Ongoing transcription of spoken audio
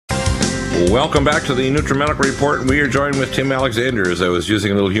Welcome back to the NutriMedical Report. We are joined with Tim Alexander. As I was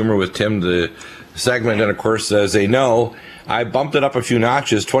using a little humor with Tim, the segment, and of course, as they know, I bumped it up a few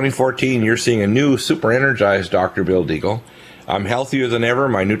notches. 2014, you're seeing a new, super energized Dr. Bill Deagle. I'm healthier than ever.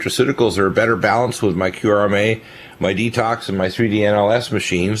 My nutraceuticals are better balanced with my QRMA, my detox, and my 3D NLS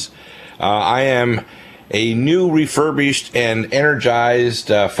machines. I am a new, refurbished, and energized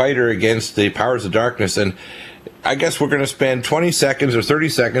fighter against the powers of darkness. And I guess we're going to spend 20 seconds or 30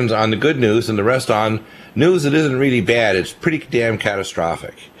 seconds on the good news and the rest on news that isn't really bad. It's pretty damn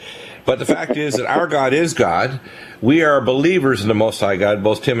catastrophic. But the fact is that our God is God. We are believers in the Most High God,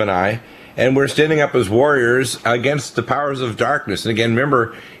 both Tim and I, and we're standing up as warriors against the powers of darkness. And again,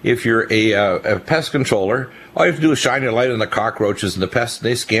 remember, if you're a pest controller, all you have to do is shine your light on the cockroaches and the pests, and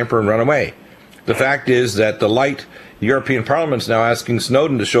they scamper and run away. The fact is that the European Parliament's now asking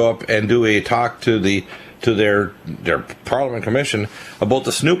Snowden to show up and do a talk to their Parliament Commission about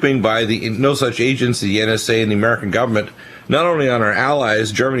the snooping by the no such agency, the NSA, and the American government, not only on our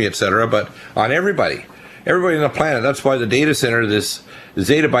allies, Germany, etc., but on everybody on the planet. That's why the data center, this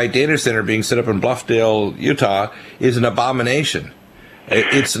Zettabyte data center being set up in Bluffdale, Utah, is an abomination.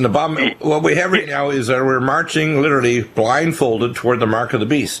 It's an abomination. What we have right now is that we're marching literally blindfolded toward the mark of the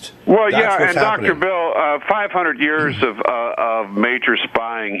beast. Well, That's yeah, and happening. Dr. Bill, 500 years of major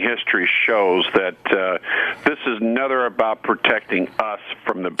spying history shows that this is never about protecting us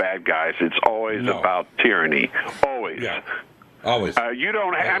from the bad guys. It's always about tyranny. Always. Yeah. Always. You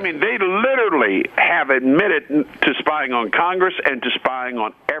don't. I mean, they literally have admitted to spying on Congress and to spying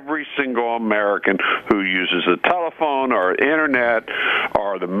on every single American who uses the telephone or internet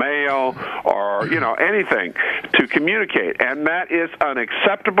or the mail or anything to communicate, and that is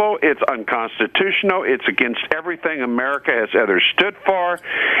unacceptable. It's unconstitutional. It's against everything America has ever stood for,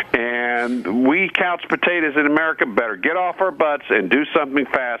 and we couch potatoes in America better get off our butts and do something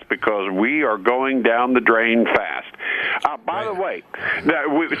fast because we are going down the drain fast. By the way,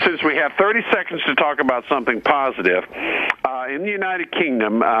 since we have 30 seconds to talk about something positive, in the United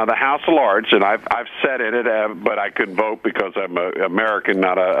Kingdom, the House of Lords, and I've sat in it, but I couldn't vote because I'm an American,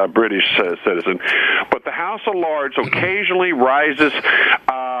 not a British citizen. But the House of Lords occasionally rises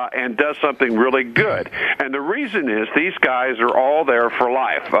and does something really good. And the reason is these guys are all there for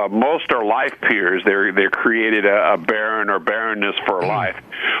life. Most are life peers. They're created a baron or baroness for life.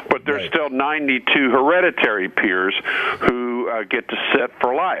 But there's still 92 hereditary peers who get to sit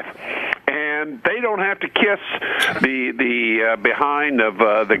for life. And they don't have to kiss the behind of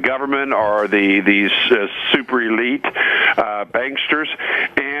the government or these super elite banksters.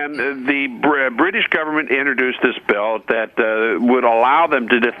 And the British government introduced this bill that would allow them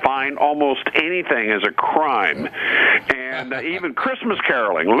to define almost anything as a crime, and even Christmas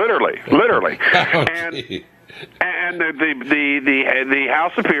caroling, literally. And the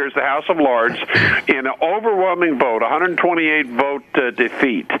House of Peers, the House of Lords, in an overwhelming vote, 128 vote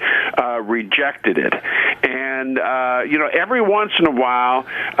defeat, rejected it. And every once in a while,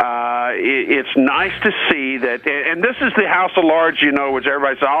 it's nice to see that. And this is the House of Lords, which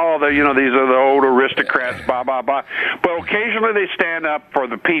everybody says, these are the old aristocrats, blah blah blah. But occasionally they stand up for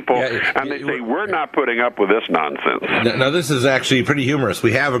the people, and they say, we're not putting up with this nonsense. Now, this is actually pretty humorous.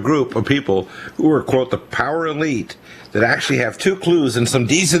 We have a group of people who are, quote, the power elite that actually have two clues and some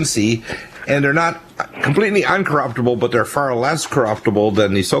decency, and they're not completely uncorruptible, but they're far less corruptible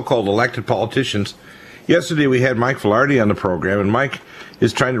than the so-called elected politicians. Yesterday we had Mike Velarde on the program, and Mike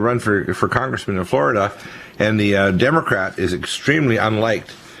is trying to run for congressman in Florida, and the Democrat is extremely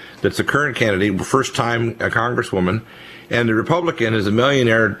unliked. That's the current candidate, first-time a congresswoman, and the Republican is a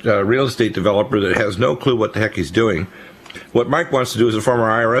millionaire real estate developer that has no clue what the heck he's doing. What Mike wants to do as a former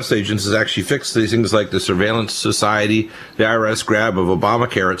IRS agent is actually fix these things like the surveillance society, the IRS grab of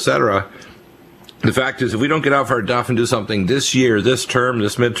Obamacare, etc. The fact is, if we don't get off our duff and do something this year, this term,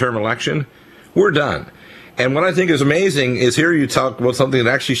 this midterm election, we're done. And what I think is amazing is here you talk about something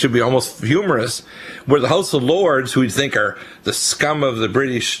that actually should be almost humorous, where the House of Lords, who we think are the scum of the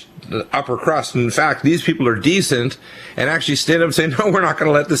British upper crust, and in fact, these people are decent, and actually stand up and say, no, we're not going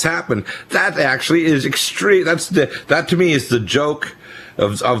to let this happen. That actually is extreme. That to me is the joke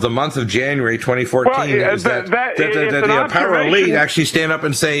of the month of January 2014. Well, is that the power elite actually stand up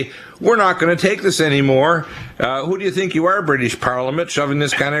and say, we're not going to take this anymore. Who do you think you are, British Parliament, shoving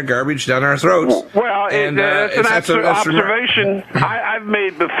this kind of garbage down our throats? Well, it's an observation I've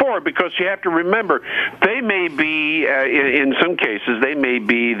made before, because you have to remember, they may be, in some cases, they may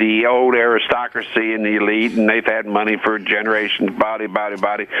be the old aristocracy and the elite, and they've had money for generations, body.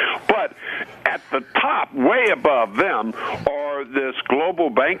 But at the top, way above them, are this global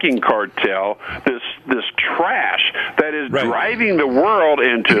banking cartel, this trash that is driving the world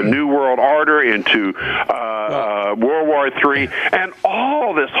into a new World Order, into World War III, and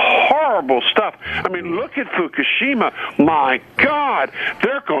all this horrible stuff. I mean, look at Fukushima. My God,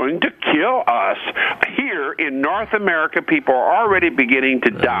 they're going to kill us. Here in North America, people are already beginning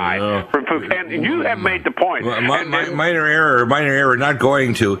to die from Fukushima. And you have made the point. Minor error, not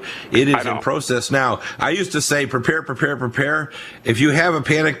going to. It is in process now. I used to say, prepare. If you have a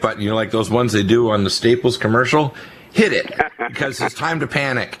panic button, like those ones they do on the Staples commercial, hit it, because it's time to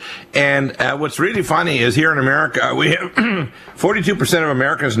panic. And what's really funny is here in America, we have 42% of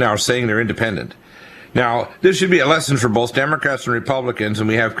Americans now saying they're independent. Now, this should be a lesson for both Democrats and Republicans, and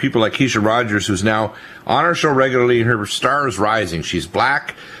we have people like Keisha Rogers, who's now on our show regularly, and her star is rising. She's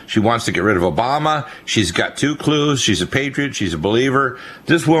black. She wants to get rid of Obama. She's got 2 clues. She's a patriot. She's a believer.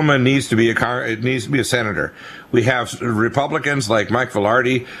 This woman needs to be a senator. We have Republicans like Mike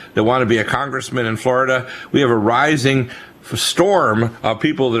Velarde that want to be a congressman in Florida. We have a rising storm of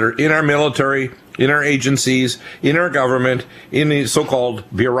people that are in our military, in our agencies, in our government, in the so-called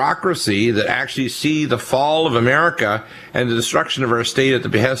bureaucracy that actually see the fall of America and the destruction of our state at the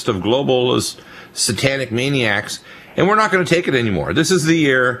behest of globalist satanic maniacs. And we're not going to take it anymore. This is the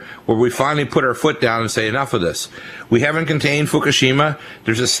year where we finally put our foot down and say enough of this. We haven't contained Fukushima.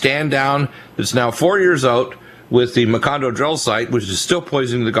 There's a stand down that's now 4 years out with the Macondo drill site, which is still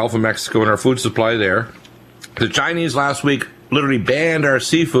poisoning the Gulf of Mexico and our food supply there. The Chinese last week literally banned our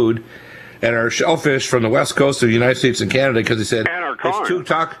seafood and our shellfish from the west coast of the United States and Canada because they said it's too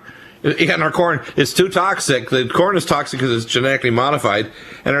toxic. And our corn, it's too toxic. The corn is toxic because it's genetically modified,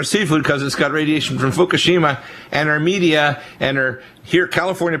 and our seafood because it's got radiation from Fukushima. And our media and our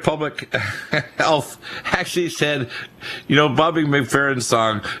California Public Health actually said, Bobby McFerrin's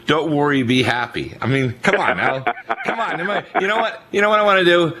song, "Don't worry, be happy." I mean, come on now, come on. You know what I want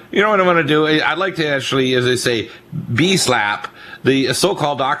to do? I'd like to actually, as they say, slap the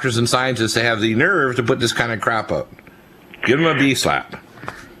so-called doctors and scientists that have the nerve to put this kind of crap out. Give them a slap.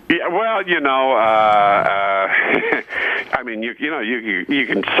 Yeah, well, I mean, you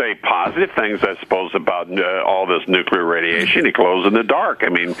can say positive things, I suppose, about all this nuclear radiation. It glows in the dark. I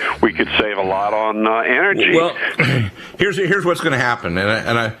mean, we could save a lot on energy. Well, here's what's going to happen,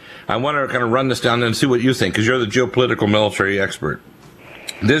 and I want to kind of run this down and see what you think, because you're the geopolitical military expert.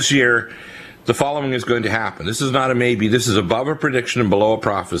 This year, the following is going to happen. This is not a maybe. This is above a prediction and below a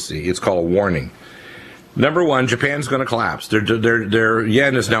prophecy. It's called a warning. Number one, Japan's going to collapse. Their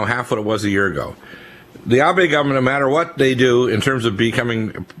yen is now half what it was a year ago. The Abe government, no matter what they do in terms of being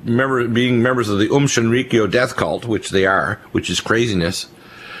members of the Shinrikyo death cult, which they are, which is craziness,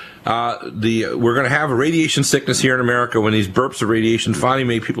 we're going to have a radiation sickness here in America when these burps of radiation finally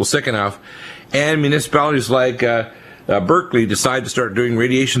make people sick enough, and municipalities like Berkeley decide to start doing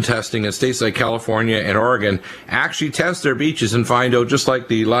radiation testing in states like California and Oregon, actually test their beaches and find out, just like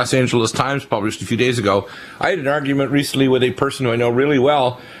the Los Angeles Times published a few days ago. I had an argument recently with a person who I know really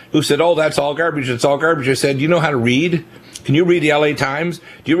well who said, "Oh, that's all garbage, it's all garbage." I said, "You know how to read? Can you read the LA Times?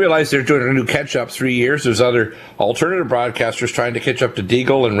 Do you realize they're doing a new catch-up 3 years? There's other alternative broadcasters trying to catch up to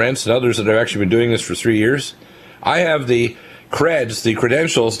Deagle and Rents and others that have actually been doing this for 3 years. I have the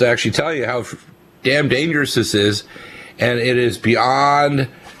credentials to actually tell you how damn dangerous this is. And it is beyond,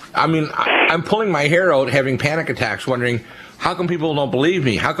 I'm pulling my hair out having panic attacks wondering, how come people don't believe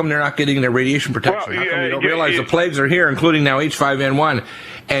me? How come they're not getting their radiation protection? How come they don't realize the plagues are here, including now H5N1?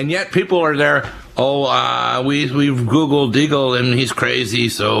 And yet people are there, we've Googled Deagle and he's crazy,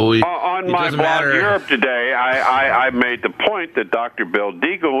 so on my blog Europe Today, I made the point that Dr. Bill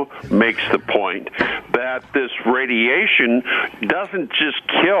Deagle makes the point that this radiation doesn't just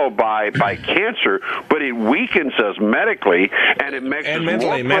kill by cancer, but it weakens us medically, and it makes us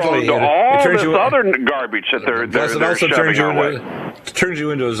mentally, to all this other garbage that they're shoving our way. It turns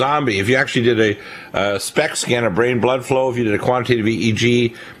you into a zombie. If you actually did a SPECT scan of brain blood flow, if you did a quantitative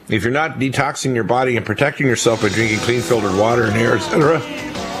EEG, if you're not detoxing your body and protecting yourself by drinking clean filtered water and air, etc.,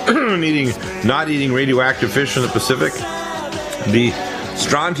 not eating radioactive fish in the Pacific, the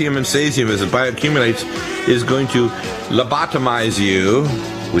strontium and cesium, as it bioaccumulates, is going to lobotomize you,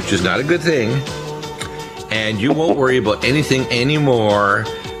 which is not a good thing, and you won't worry about anything anymore,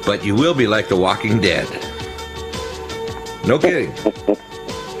 but you will be like the Walking Dead. No kidding.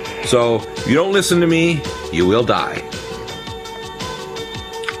 So, if you don't listen to me, you will die.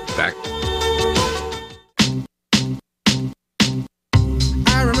 Back.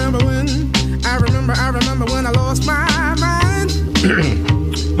 I remember when I lost my mind.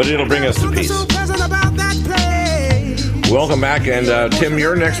 But it'll bring us to peace. Welcome back, and Tim,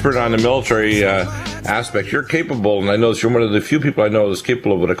 you're an expert on the military aspect. You're capable, and I know you're one of the few people I know that's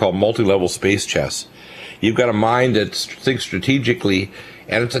capable of what I call multi-level space chess. You've got a mind that thinks strategically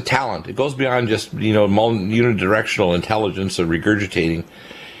and it's a talent. It goes beyond just, unidirectional intelligence or regurgitating.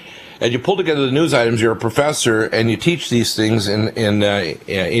 And you pull together the news items. You're a professor, and you teach these things in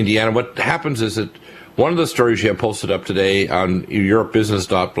Indiana. What happens is that one of the stories you have posted up today on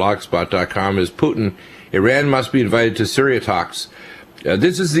europebusiness.blogspot.com is Putin, Iran must be invited to Syria talks.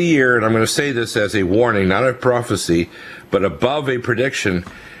 This is the year, and I'm going to say this as a warning, not a prophecy, but above a prediction,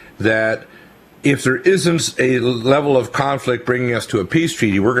 that if there isn't a level of conflict bringing us to a peace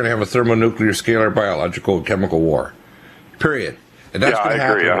treaty, we're going to have a thermonuclear, scalar, biological, chemical war. Period. And that's going to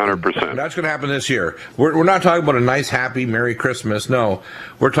happen. I agree 100%. That's going to happen this year. We're not talking about a nice, happy, Merry Christmas. No,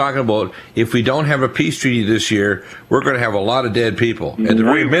 we're talking about if we don't have a peace treaty this year, we're going to have a lot of dead people. At the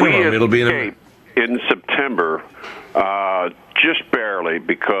very minimum, it'll be in September. Just barely,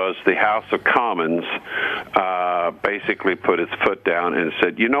 because the House of Commons basically put its foot down and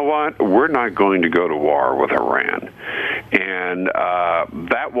said, you know what, we're not going to go to war with Iran. And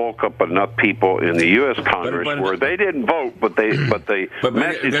that woke up enough people in the U.S. Congress where they didn't vote, but the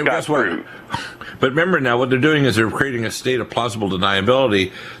message got through. But remember now, what they're doing is they're creating a state of plausible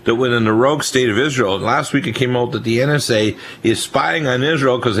deniability that within the rogue state of Israel, last week it came out that the NSA is spying on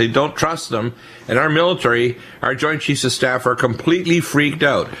Israel because they don't trust them, and our military, our Joint Chiefs of Staff, are completely freaked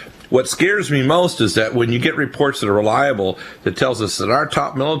out. What scares me most is that when you get reports that are reliable that tells us that our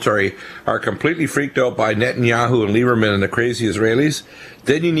top military are completely freaked out by Netanyahu and Lieberman and the crazy Israelis,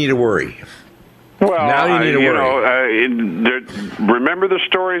 then you need to worry. Well, now you need to worry. Remember the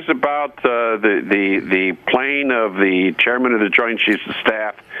stories about the plane of the chairman of the Joint Chiefs of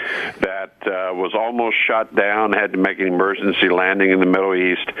Staff that was almost shot down, had to make an emergency landing in the Middle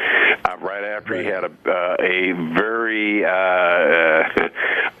East right after he had a very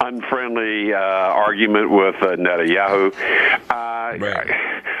unfriendly argument with Netanyahu.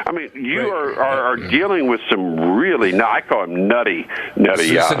 I mean, you are dealing with some really, I call him nutty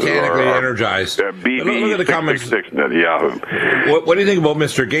Netanyahu. Satanically energized. BB Look at the comments. Netanyahu. What do you think about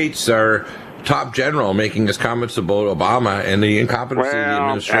Mr. Gates, our top general, making his comments about Obama and the incompetency of the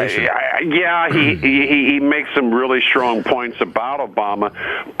administration? He makes some really strong points about Obama,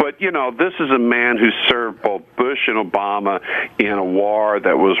 but this is a man who served both Bush and Obama in a war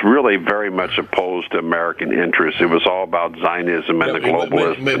that was really very much opposed to American interests. It was all about Zionism and the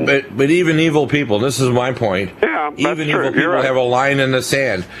globalists. But even evil people, this is my point, even evil people have a line in the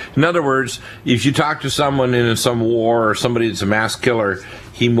sand. In other words, if you talk to someone in some war or somebody that's a mass killer,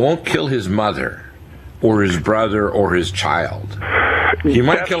 he won't kill his mother or his brother or his child. He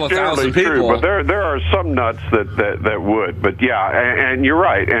might kill 1,000 people. True, but there are some nuts that would. But and you're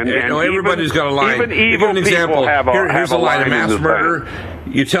right. And everybody's got a line. Even evil an example. People have here's a line of mass murder.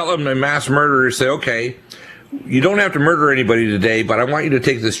 You tell them a mass murderer, say, okay, you don't have to murder anybody today, but I want you to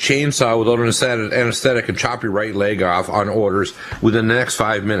take this chainsaw without an anesthetic and chop your right leg off on orders within the next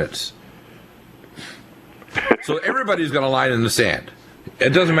 5 minutes. So everybody's got a line in the sand. It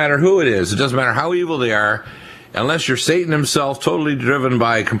doesn't matter who it is. It doesn't matter how evil they are. Unless you're Satan himself, totally driven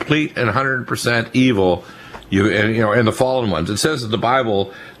by complete and 100% evil, and the fallen ones. It says in the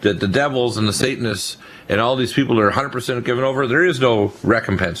Bible that the devils and the Satanists and all these people that are 100% given over, there is no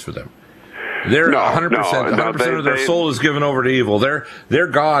recompense for them. They're 100%. 100% of their soul is given over to evil. They're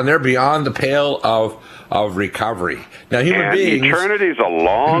gone. They're beyond the pale of recovery. Now, human beings. Eternity is a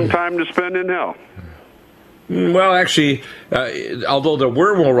long time to spend in hell. Well, actually, although the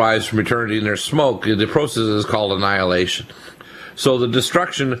worm will rise from eternity and there's smoke, the process is called annihilation. So the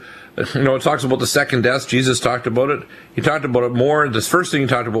destruction, it talks about the second death. Jesus talked about it. He talked about it more. The first thing he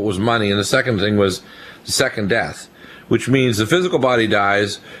talked about was money, and the second thing was the second death, which means the physical body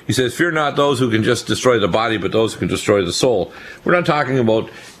dies. He says, fear not those who can just destroy the body, but those who can destroy the soul. We're not talking about,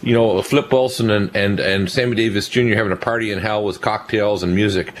 Flip Wilson and Sammy Davis Jr. having a party in hell with cocktails and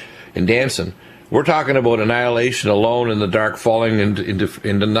music and dancing. We're talking about annihilation, alone in the dark, falling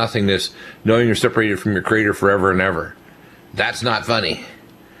into nothingness, knowing you're separated from your Creator forever and ever. That's not funny.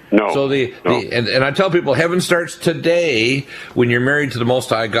 No. So and I tell people, heaven starts today when you're married to the Most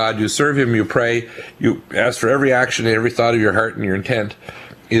High God. You serve Him, you pray, you ask for every action and every thought of your heart and your intent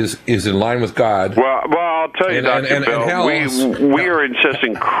is in line with God. Well, I'll tell you, Dr. Bill, we are in just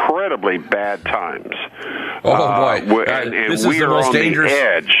incredibly bad times. Oh boy! And we are on the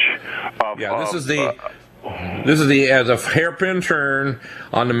edge. This is the hairpin turn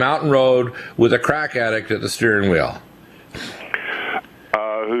on the mountain road with a crack addict at the steering wheel.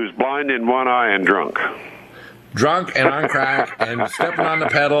 Who's blind in one eye and drunk. Drunk and on crack and stepping on the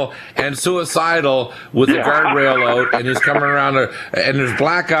pedal and suicidal with the guardrail out, and he's coming around and there's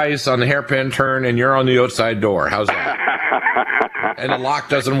black ice on the hairpin turn and you're on the outside door. How's that? And the lock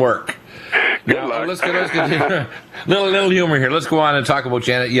doesn't work. Now, let's continue. little humor here. Let's go on and talk about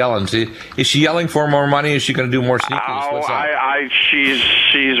Janet Yellen. See, is she yelling for more money? Is she going to do more sneakers? What's up?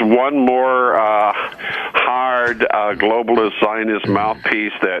 She's one more hard globalist Zionist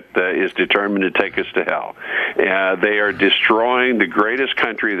mouthpiece that is determined to take us to hell. They are destroying the greatest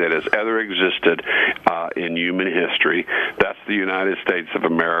country that has ever existed in human history. That's the United States of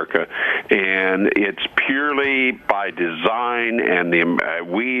America, and it's purely by design. And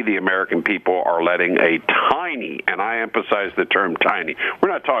we, the American people, are letting a tiny, and I emphasize the term tiny. We're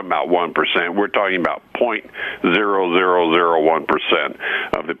not talking about 1%. We're talking about 0.0001%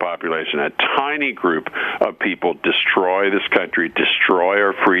 of the population. A tiny group of people destroy this country, destroy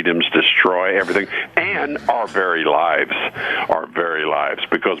our freedoms, destroy everything, and our very lives.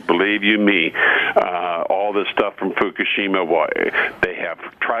 Because believe you me, all this stuff from Fukushima, they have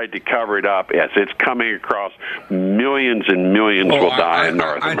tried to cover it up as it's coming across. Millions and millions will die in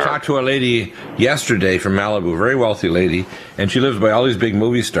North America. I talked to a lady yesterday from Malibu, a very wealthy lady, and she lives by all these big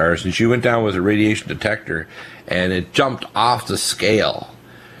movie stars, and she went down with a radiation detector, and it jumped off the scale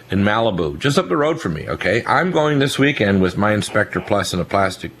in Malibu, just up the road from me, okay? I'm going this weekend with my Inspector Plus in a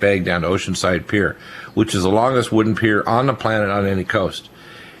plastic bag down to Oceanside Pier, which is the longest wooden pier on the planet on any coast.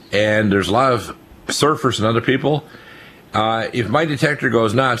 And there's a lot of surfers and other people. If my detector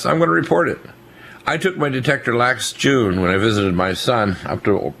goes nuts, I'm going to report it. I took my detector last June when I visited my son up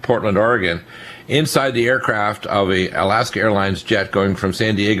to Portland, Oregon, inside the aircraft of a Alaska Airlines jet going from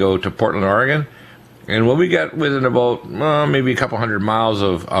San Diego to Portland, Oregon. And when we got within about maybe a couple hundred miles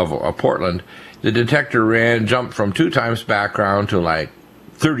of Portland, the detector jumped from 2 times background to like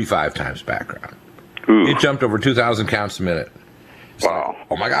 35 times background. Ooh. It jumped over 2,000 counts a minute. Wow.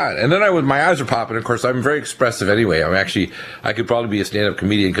 Oh my God. And then my eyes are popping. Of course, I'm very expressive anyway. I could probably be a stand-up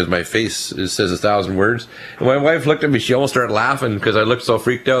comedian because my face says 1,000 words. And my wife looked at me. She almost started laughing because I looked so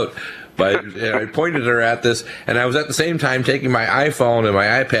freaked out. But I pointed her at this, and I was at the same time taking my iPhone and my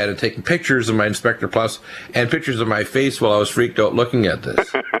iPad and taking pictures of my Inspector Plus and pictures of my face while I was freaked out looking at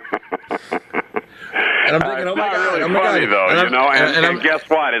this. And I'm thinking, oh my God. Really funny, though, and guess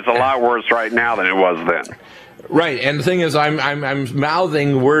what? It's a lot worse right now than it was then. Right, and the thing is, I'm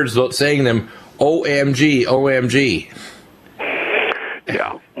mouthing words, saying them, OMG, OMG.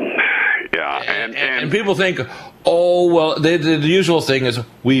 Yeah. And people think, oh, well, the usual thing is,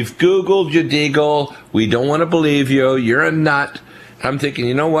 we've Googled you, Deagle, we don't want to believe you, you're a nut. I'm thinking,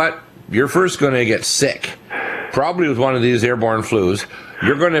 you know what? You're first going to get sick, probably with one of these airborne flus.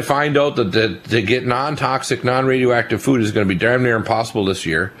 You're going to find out that to get non-toxic, non-radioactive food is going to be damn near impossible this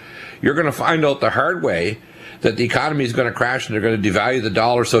year. You're going to find out the hard way that the economy is going to crash and they're going to devalue the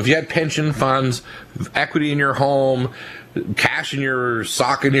dollar. So if you had pension funds, equity in your home, cash in your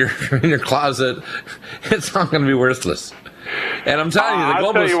sock in your closet, it's not going to be worthless. And I'm telling you, the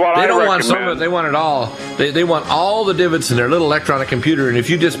globalists, they don't want some of it, they want it all. They want all the divots in their little electronic computer, and if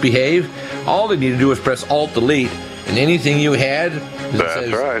you misbehave, all they need to do is press Alt-Delete, and anything you had,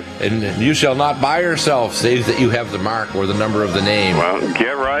 that's right. And you shall not buy or sell, save that you have the mark or the number of the name. Well,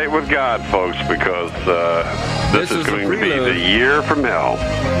 get right with God, folks, because this is going to be the year from hell.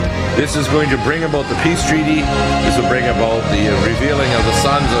 This is going to bring about the peace treaty. This will bring about the revealing of the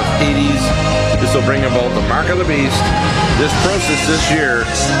sons of Hades. This will bring about the mark of the beast. This process this year.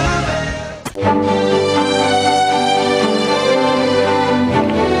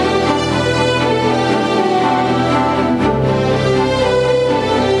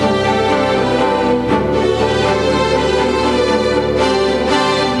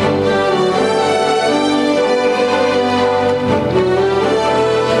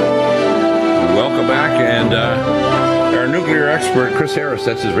 Expert Chris Harris,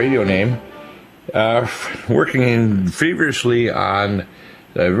 that's his radio name, working feverishly on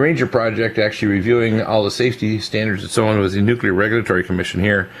the Ranger project, actually reviewing all the safety standards and so on with the Nuclear Regulatory Commission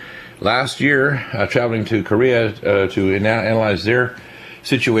here. Last year, traveling to Korea to analyze their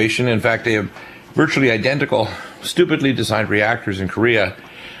situation. In fact, they have virtually identical, stupidly designed reactors in Korea,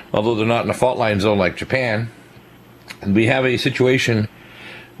 although they're not in a fault line zone like Japan. And we have a situation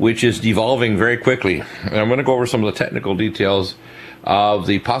which is devolving very quickly. And I'm going to go over some of the technical details of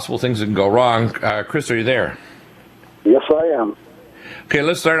the possible things that can go wrong. Chris, are you there? Yes, I am. Okay,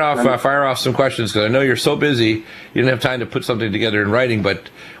 let's start off, fire off some questions, because I know you're so busy, you didn't have time to put something together in writing,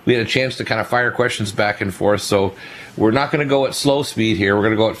 but we had a chance to kind of fire questions back and forth, so we're not going to go at slow speed here, we're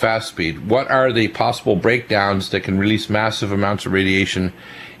going to go at fast speed. What are the possible breakdowns that can release massive amounts of radiation?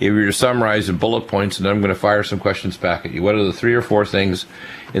 If you were to summarize in bullet points, and then I'm going to fire some questions back at you. What are the 3 or 4 things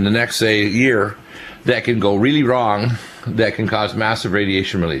in the next, say, year that can go really wrong that can cause massive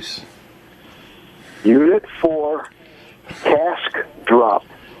radiation release? Unit 4, cask drop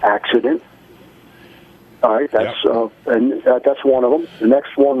accident. All right, that's that's one of them. The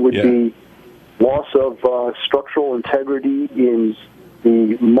next one would be loss of structural integrity in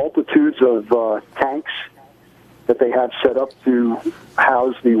the multitudes of tanks that they have set up to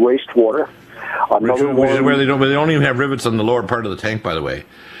house the wastewater. Another one where they don't even have rivets on the lower part of the tank, by the way.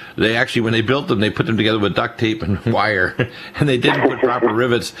 They actually, when they built them, they put them together with duct tape and wire, and they didn't put proper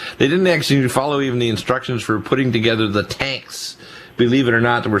rivets. They didn't actually follow even the instructions for putting together the tanks, believe it or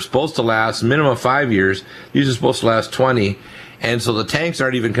not, that were supposed to last minimum 5 years. These are supposed to last 20, and so the tanks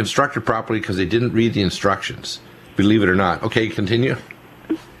aren't even constructed properly because they didn't read the instructions, believe it or not. Okay, continue.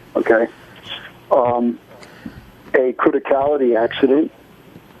 Okay. A criticality accident,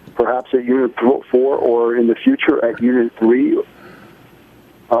 perhaps at Unit 4 or in the future at Unit 3.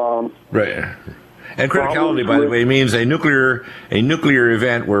 Right. And criticality, by the way, means a nuclear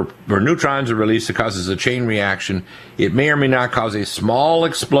event where neutrons are released that causes a chain reaction. It may or may not cause a small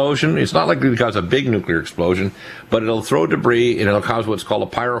explosion. It's not likely to cause a big nuclear explosion, but it'll throw debris and it'll cause what's called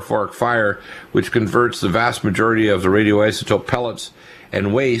a pyrophoric fire, which converts the vast majority of the radioisotope pellets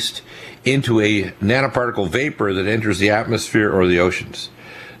and waste into a nanoparticle vapor that enters the atmosphere or the oceans.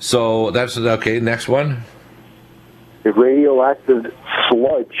 So that's okay. Next one. A radioactive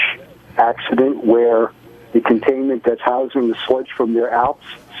sludge accident where the containment that's housing the sludge from their ALPS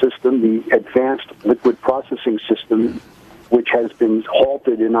system, the Advanced Liquid Processing System, which has been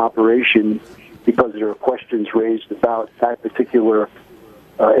halted in operation because there are questions raised about that particular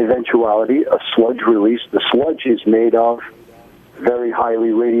eventuality, a sludge release. The sludge is made of very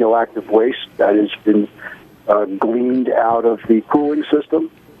highly radioactive waste that has been gleaned out of the cooling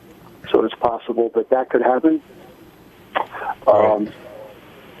system, so it's possible that that could happen.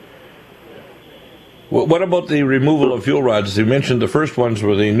 What about the removal of fuel rods? You mentioned the first ones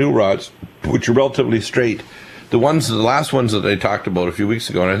were the new rods, which are relatively straight. The last ones that I talked about a few weeks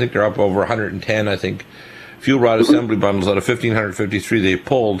ago, and I think they're up over 110, I think, fuel rod assembly bundles out of 1,553 they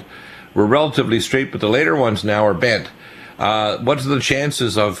pulled, were relatively straight, but the later ones now are bent. What's the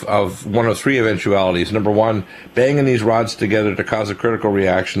chances of one of three eventualities? Number one, banging these rods together to cause a critical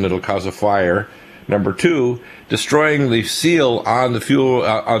reaction that'll cause a fire. Number two, destroying the seal on the fuel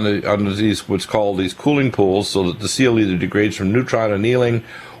on these what's called these cooling pools, so that the seal either degrades from neutron annealing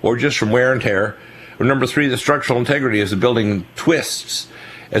or just from wear and tear. Or number three, the structural integrity as the building twists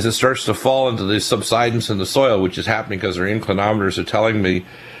as it starts to fall into the subsidence in the soil, which is happening because their inclinometers are telling me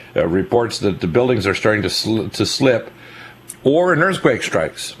reports that the buildings are starting to slip, or an earthquake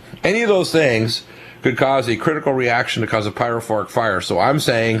strikes. Any of those things could cause a critical reaction to cause a pyrophoric fire. So I'm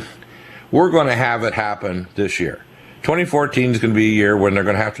saying we're going to have it happen this year. 2014 is going to be a year when they're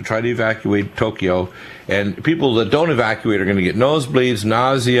going to have to try to evacuate Tokyo, and people that don't evacuate are going to get nosebleeds,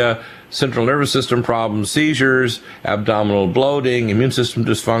 nausea, central nervous system problems, seizures, abdominal bloating, immune system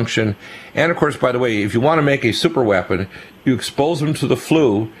dysfunction. And of course, by the way, if you want to make a super weapon, you expose them to the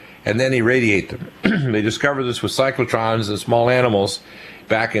flu and then irradiate them. They discovered this with cyclotrons and small animals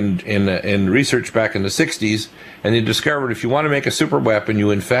back in research back in the 60s, and they discovered if you want to make a super weapon,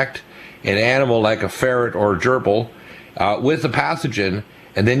 you infect an animal like a ferret or a gerbil with the pathogen,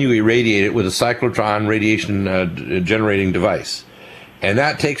 and then you irradiate it with a cyclotron radiation generating device. And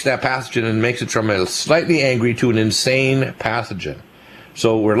that takes that pathogen and makes it from a slightly angry to an insane pathogen.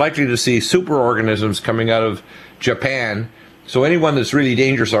 So we're likely to see superorganisms coming out of Japan. So anyone that's really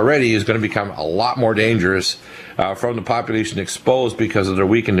dangerous already is going to become a lot more dangerous from the population exposed because of their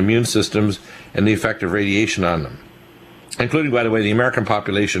weakened immune systems and the effect of radiation on them. Including, by the way, the American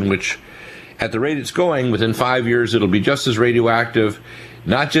population, which at the rate it's going, within 5 years it'll be just as radioactive,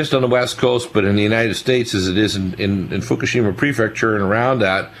 not just on the West Coast, but in the United States as it is in Fukushima Prefecture and around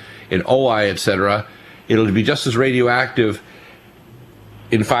that, in Ojai, etc. It'll be just as radioactive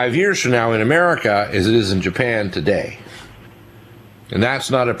in 5 years from now in America as it is in Japan today. And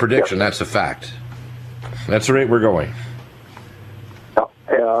that's not a prediction, that's a fact. That's the rate we're going.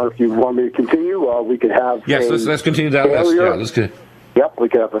 If you want me to continue, we could have let's continue that. Yep, we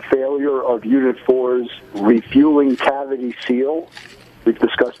could have a failure of Unit 4's refueling cavity seal. We've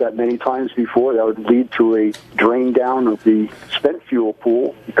discussed that many times before. That would lead to a drain down of the spent fuel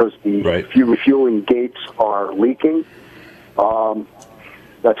pool because the refueling gates are leaking.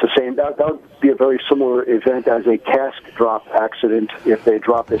 That's the same. That would be a very similar event as a cask drop accident if they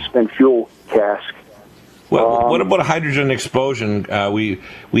drop a spent fuel cask. Well, what about a hydrogen explosion?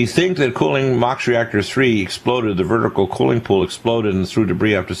 We think that cooling MOX Reactor 3 exploded, the vertical cooling pool exploded and threw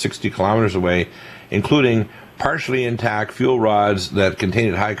debris up to 60 kilometers away, including partially intact fuel rods that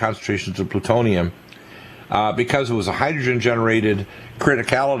contained high concentrations of plutonium. because it was a hydrogen-generated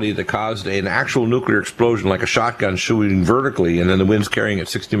criticality that caused an actual nuclear explosion, like a shotgun shooting vertically, and then the wind's carrying it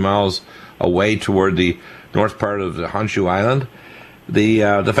 60 miles away toward the north part of the Honshu Island.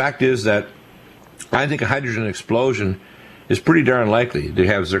 The fact is that I think a hydrogen explosion is pretty darn likely. They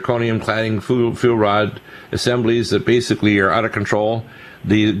have zirconium cladding fuel rod assemblies that basically are out of control.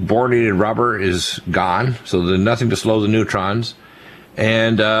 The borinated rubber is gone, so there's nothing to slow the neutrons.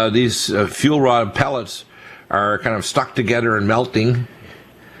 And these fuel rod pellets are kind of stuck together and melting.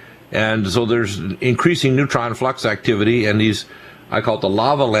 And so there's increasing neutron flux activity, and these, I call it the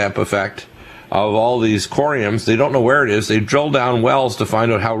lava lamp effect of all these coriums. They don't know where it is. They drill down wells to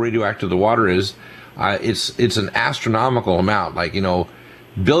find out how radioactive the water is. It's an astronomical amount, like,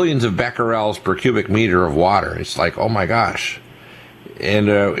 billions of becquerels per cubic meter of water. It's like, oh my gosh. And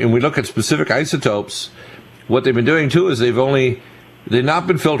we look at specific isotopes. What they've been doing too is they've not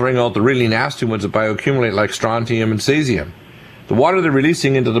been filtering out the really nasty ones that bioaccumulate, like strontium and cesium. The water they're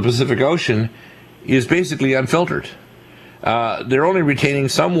releasing into the Pacific Ocean is basically unfiltered. They're only retaining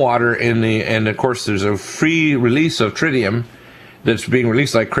some water and of course there's a free release of tritium that's being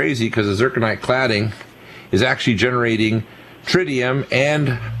released like crazy because the zirconite cladding is actually generating tritium and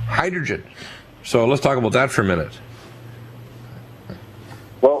hydrogen. So let's talk about that for a minute.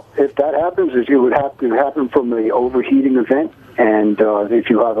 Well, if that happens, it would have to happen from the overheating event, and if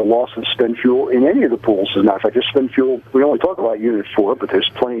you have a loss of spent fuel in any of the pools. As a matter of fact, just spent fuel, we only talk about Unit 4, but there's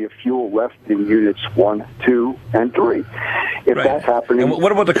plenty of fuel left in Units 1, 2, and 3. If that's happening... And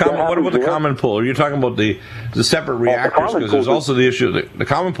what about the common pool? Are you talking about the separate reactors? Because there's also the issue that the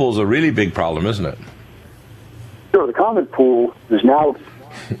common pool is a really big problem, isn't it? Sure, the common pool is now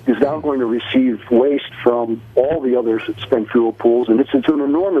going to receive waste from all the other spent fuel pools, and it's an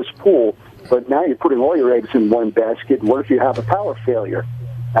enormous pool, but now you're putting all your eggs in one basket. What if you have a power failure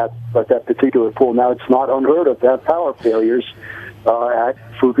at that particular pool? Now, it's not unheard of to have power failures at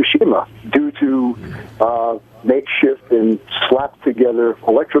Fukushima due to makeshift and slapped together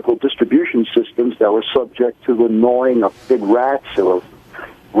electrical distribution systems that were subject to the gnawing of big rats or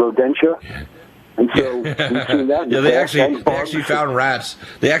rodentia. And so we've seen that. Yeah, they actually found rats.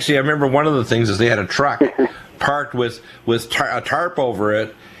 I remember one of the things is they had a truck parked with a tarp over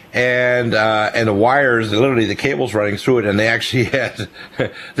it, and the wires, literally the cables running through it, and they actually had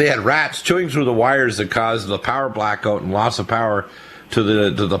rats chewing through the wires that caused the power blackout and loss of power to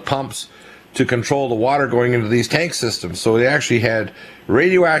the pumps to control the water going into these tank systems. So they actually had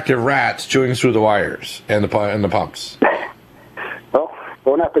radioactive rats chewing through the wires and the pumps. Well,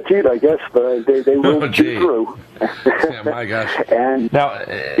 bon appetit, I guess, but they will chew through. Yeah, my gosh. And now,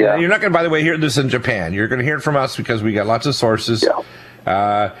 you're not going to, by the way, hear this in Japan. You're going to hear it from us because we got lots of sources.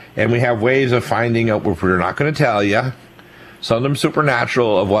 Yeah. And we have ways of finding out, what we're not going to tell you, some of them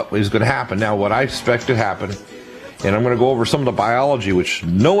supernatural, of what is going to happen. Now, what I expect to happen, and I'm going to go over some of the biology, which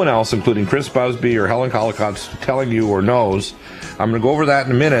no one else, including Chris Busby or Helen Collicott's telling you or knows. I'm going to go over that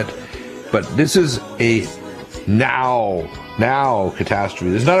in a minute, but this is a now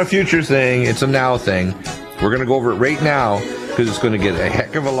catastrophe. It's not a future thing, it's a now thing. We're going to go over it right now because it's going to get a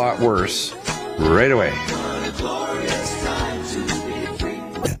heck of a lot worse right away.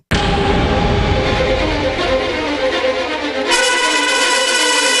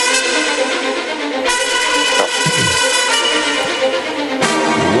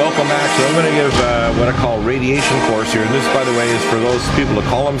 Welcome back. So I'm going to give what I call radiation course here. And this, by the way, is for those people that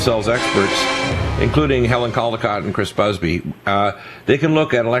call themselves experts, including Helen Caldicott and Chris Busby. They can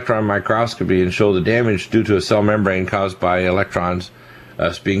look at electron microscopy and show the damage due to a cell membrane caused by electrons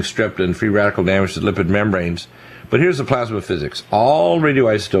being stripped and free radical damage to lipid membranes. But here's the plasma physics. All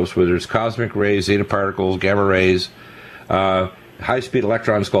radioisotopes, whether it's cosmic rays, zeta particles, gamma rays, high-speed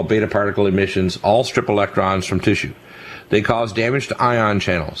electrons called beta particle emissions, all strip electrons from tissue. They cause damage to ion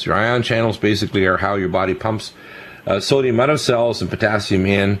channels. Your ion channels basically are how your body pumps sodium out of cells and potassium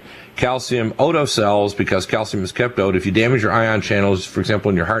in, calcium out of cells because calcium is kept out. If you damage your ion channels, for example,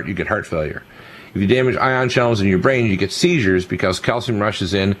 in your heart, you get heart failure. If you damage ion channels in your brain, you get seizures because calcium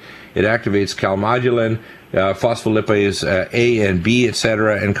rushes in. It activates calmodulin, phospholipase A and B,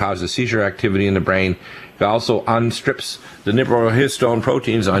 etc., and causes seizure activity in the brain. It also unstrips the nitrohistone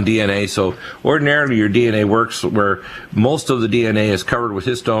proteins on DNA. So ordinarily your DNA works where most of the DNA is covered with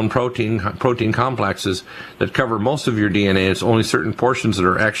histone protein complexes that cover most of your DNA. It's only certain portions that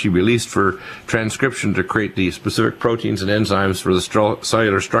are actually released for transcription to create the specific proteins and enzymes for the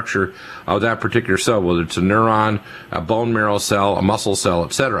cellular structure of that particular cell, whether it's a neuron, a bone marrow cell, a muscle cell,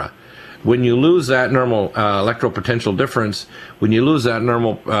 etc. When you lose that normal electropotential difference, when you lose that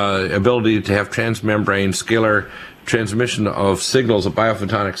normal ability to have transmembrane scalar transmission of signals, of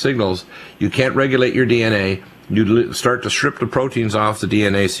biophotonic signals. You can't regulate your DNA. You start to strip the proteins off the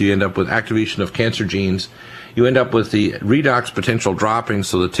DNA, so you end up with activation of cancer genes. You end up with the redox potential dropping,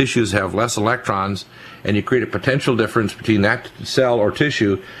 so the tissues have less electrons, and you create a potential difference between that cell or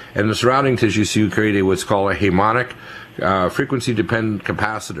tissue and the surrounding tissue, so you create what's called a harmonic frequency-dependent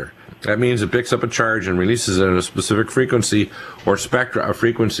capacitor. That means it picks up a charge and releases it at a specific frequency or spectra of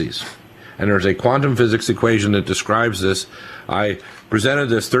frequencies. And there's a quantum physics equation that describes this. I presented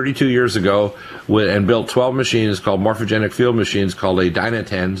this 32 years ago and built 12 machines called morphogenic field machines called a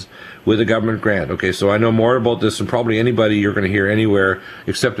Dynatens with a government grant. Okay, so I know more about this than probably anybody you're going to hear anywhere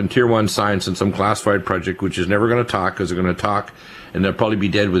except in Tier 1 science and some classified project, which is never going to talk, because they're going to talk and they'll probably be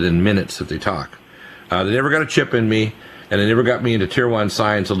dead within minutes if they talk. They never got a chip in me, and they never got me into Tier 1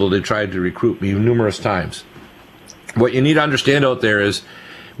 science, although they tried to recruit me numerous times. What you need to understand out there is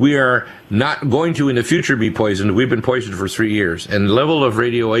we are not going to in the future be poisoned. We've been poisoned for 3 years, and the level of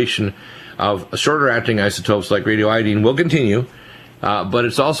radiation of shorter acting isotopes like radioiodine will continue, but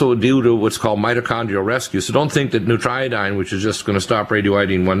it's also due to what's called mitochondrial rescue. So don't think that nucleotide, which is just going to stop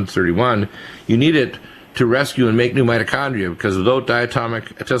radioiodine 131, you need it to rescue and make new mitochondria, because without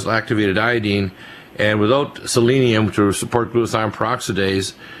diatomic Tesla activated iodine and without selenium to support glutathione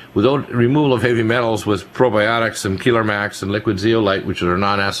peroxidase, without removal of heavy metals with probiotics and Keeler Max and liquid zeolite, which are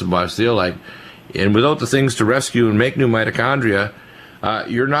non-acid biased zeolite, and without the things to rescue and make new mitochondria,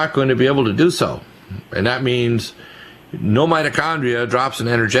 you're not going to be able to do so. And that means no mitochondria drops in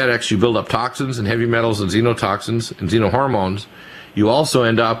energetics. You build up toxins and heavy metals and xenotoxins and xenohormones. You also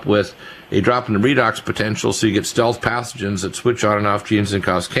end up with a drop in the redox potential, so you get stealth pathogens that switch on and off genes and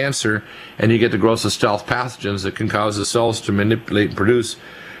cause cancer, and you get the growth of stealth pathogens that can cause the cells to manipulate and produce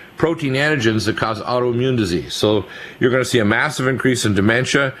protein antigens that cause autoimmune disease. So you're going to see a massive increase in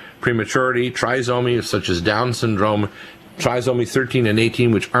dementia, prematurity, trisomy such as Down syndrome, trisomy 13 and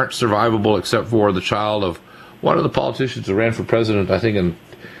 18, which aren't survivable except for the child of one of the politicians who ran for president, I think in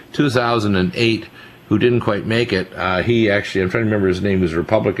 2008, who didn't quite make it. He actually, I'm trying to remember his name, he was a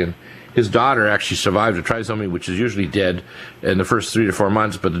Republican. His daughter actually survived a trisomy, which is usually dead in the first 3 to 4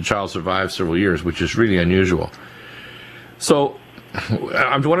 months, but the child survived several years, which is really unusual. So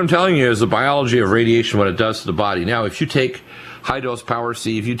what I'm telling you is the biology of radiation, what it does to the body. Now, if you take high-dose Power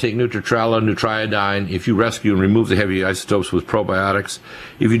C, if you take Nutritrella, Nutriodine, if you rescue and remove the heavy isotopes with probiotics,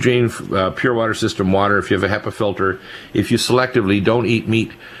 if you drain pure water system water, if you have a HEPA filter, if you selectively don't eat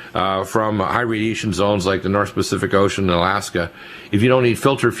meat from high radiation zones like the North Pacific Ocean and Alaska, if you don't eat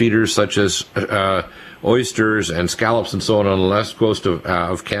filter feeders such as oysters and scallops and so on the west coast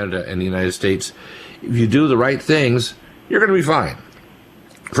of Canada and the United States, if you do the right things, you're going to be fine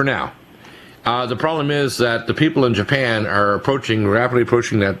for now. The problem is that the people in Japan are rapidly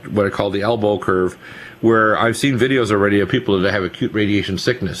approaching that, what I call the elbow curve, where I've seen videos already of people that have acute radiation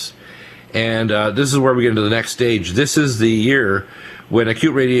sickness. And this is where we get into the next stage. This is the year when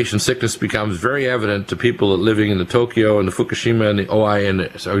acute radiation sickness becomes very evident to people living in the Tokyo and the Fukushima and the Oi and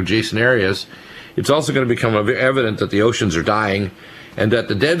adjacent areas. It's also going to become evident that the oceans are dying, and that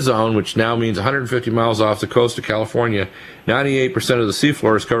the dead zone, which now means 150 miles off the coast of California, 98% of the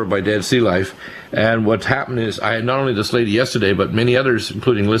seafloor is covered by dead sea life. And what's happened is, I had not only this lady yesterday, but many others,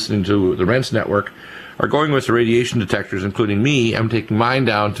 including listening to the Rents Network, are going with the radiation detectors, including me. I'm taking mine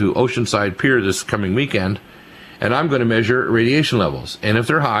down to Oceanside Pier this coming weekend, and I'm going to measure radiation levels. And if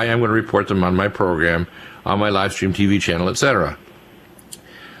they're high, I'm going to report them on my program, on my live stream TV channel, etc.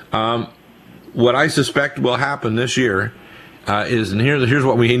 What I suspect will happen this year is, and here's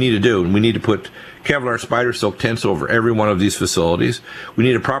what we need to do. We need to put Kevlar spider silk tents over every one of these facilities. We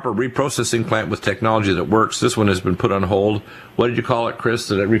need a proper reprocessing plant with technology that works. This one has been put on hold. What did you call it, Chris?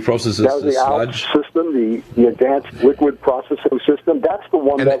 That it reprocesses the sludge? That was the ALPS system, the Advanced Liquid Processing System. That's the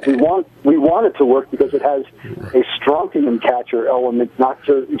one that we want it to work because it has a strontium catcher element. Not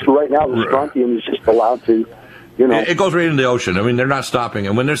to right now, the strontium is just allowed to. It goes right into the ocean. I mean, they're not stopping.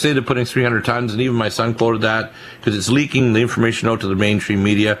 And when they're saying they're putting 300 tons, and even my son quoted that, because it's leaking the information out to the mainstream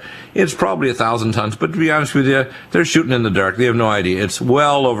media, it's probably 1,000 tons. But to be honest with you, they're shooting in the dark. They have no idea. It's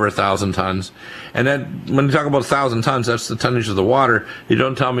well over 1,000 tons. And that, when you talk about 1,000 tons, that's the tonnage of the water. You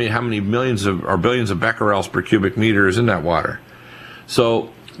don't tell me how many millions or billions of becquerels per cubic meter is in that water.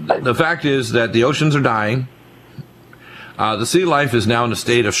 So the fact is that the oceans are dying. The sea life is now in a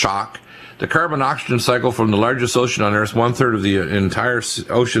state of shock. The carbon-oxygen cycle from the largest ocean on Earth, 1/3 of the entire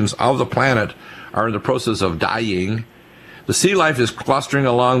oceans of the planet, are in the process of dying. The sea life is clustering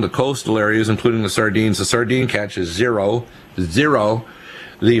along the coastal areas, including the sardines. The sardine catch is zero. The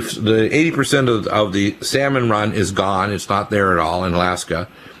 80% of the salmon run is gone. It's not there at all in Alaska.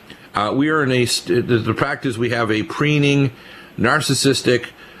 We are in the practice, we have a preening, narcissistic,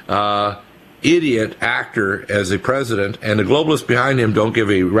 idiot actor as a president, and the globalists behind him don't give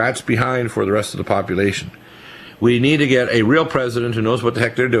a rat's behind for the rest of the population. We need to get a real president who knows what the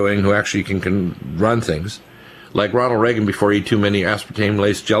heck they're doing, who actually can run things, like Ronald Reagan before he ate too many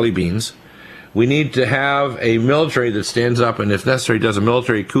aspartame-laced jelly beans. We need to have a military that stands up and, if necessary, does a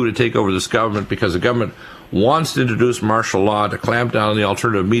military coup to take over this government, because the government wants to introduce martial law to clamp down on the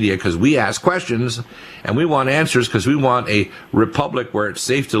alternative media, because we ask questions and we want answers, because we want a republic where it's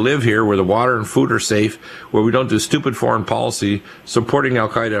safe to live here, where the water and food are safe, where we don't do stupid foreign policy supporting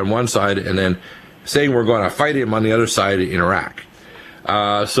Al-Qaeda on one side and then saying we're going to fight him on the other side in Iraq.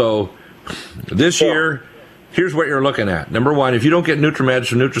 So this year, here's what you're looking at. Number one, if you don't get NutriMeds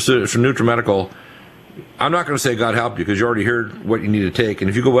from NutriMedical, I'm not going to say God help you, because you already heard what you need to take. And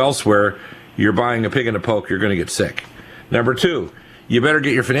if you go elsewhere, you're buying a pig in a poke, you're going to get sick. Number two, you better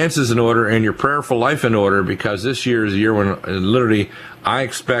get your finances in order and your prayerful life in order, because this year is a year when literally I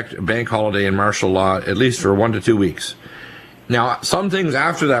expect a bank holiday and martial law at least for 1 to 2 weeks. Now, some things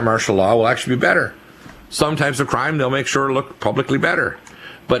after that martial law will actually be better. Some types of crime, they'll make sure look publicly better.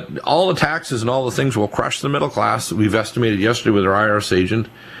 But all the taxes and all the things will crush the middle class. We've estimated yesterday with our IRS agent,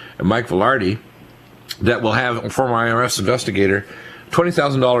 Mike Velarde, that will have, former IRS investigator,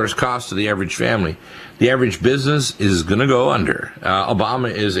 $20,000 cost to the average family. The average business is going to go under. Obama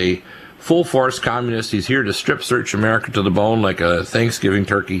is a full-force communist. He's here to strip search America to the bone like a Thanksgiving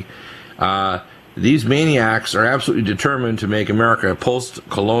turkey. These maniacs are absolutely determined to make America a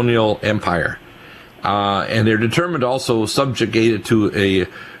post-colonial empire. And they're determined to also subjugate it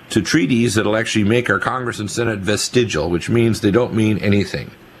to treaties that'll actually make our Congress and Senate vestigial, which means they don't mean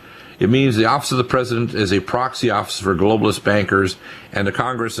anything. It means the office of the president is a proxy office for globalist bankers, and the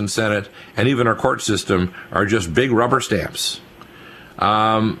Congress and Senate and even our court system are just big rubber stamps.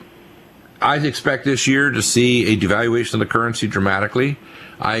 I expect this year to see a devaluation of the currency dramatically.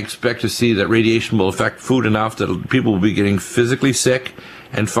 I expect to see that radiation will affect food enough that people will be getting physically sick,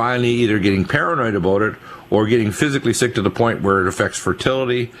 and finally either getting paranoid about it or getting physically sick to the point where it affects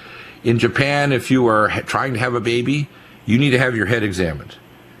fertility. In Japan, if you are trying to have a baby, you need to have your head examined.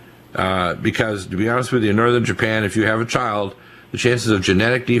 Because, to be honest with you, in northern Japan, if you have a child, the chances of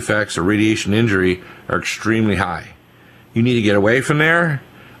genetic defects or radiation injury are extremely high. You need to get away from there.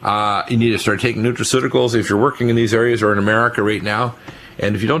 You need to start taking nutraceuticals if you're working in these areas or in America right now.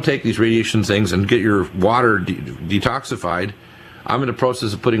 And if you don't take these radiation things and get your water detoxified, I'm in the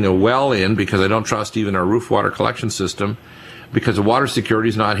process of putting a well in, because I don't trust even our roof water collection system, because the water security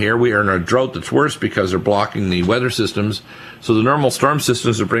is not here. We are in a drought that's worse because they're blocking the weather systems. So the normal storm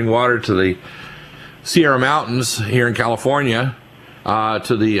systems that bring water to the Sierra Mountains here in California,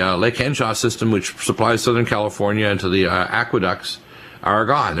 to the Lake Henshaw system, which supplies Southern California, and to the aqueducts, are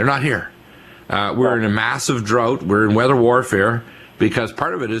gone. They're not here. We're in a massive drought. We're in weather warfare, because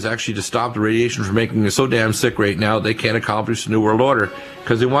part of it is actually to stop the radiation from making us so damn sick right now they can't accomplish the New World Order,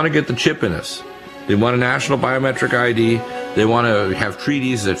 because they want to get the chip in us. They want a national biometric ID. They want to have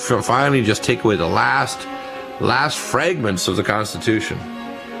treaties that finally just take away the last fragments of the Constitution.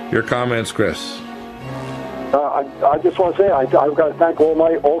 Your comments, Chris? I just want to say I've got to thank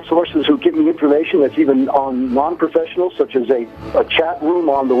all sources who give me information that's even on non-professionals, such as a chat room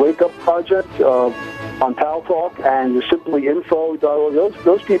on the Wake Up Project, on Pal Talk, and Simply Info.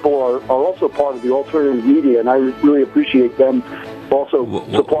 Those people are also part of the alternative media, and I really appreciate them also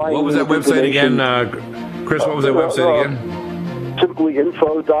supplying. What was that website again, Chris? What was that website again?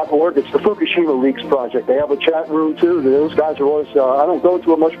 Simplyinfo.org. It's the Fukushima Leaks Project. They have a chat room too. Those guys are always, I don't go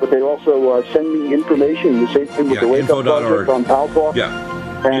into it much, but they also send me information. The same thing with the Wake Up Project on Pal Talk.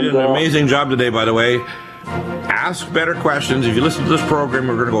 Yeah. And, you did an amazing job today, by the way. Ask better questions. If you listen to this program,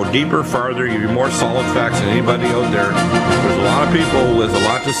 we're going to go deeper, farther, give you more solid facts than anybody out there. There's a lot of people with a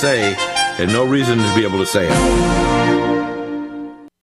lot to say and no reason to be able to say it.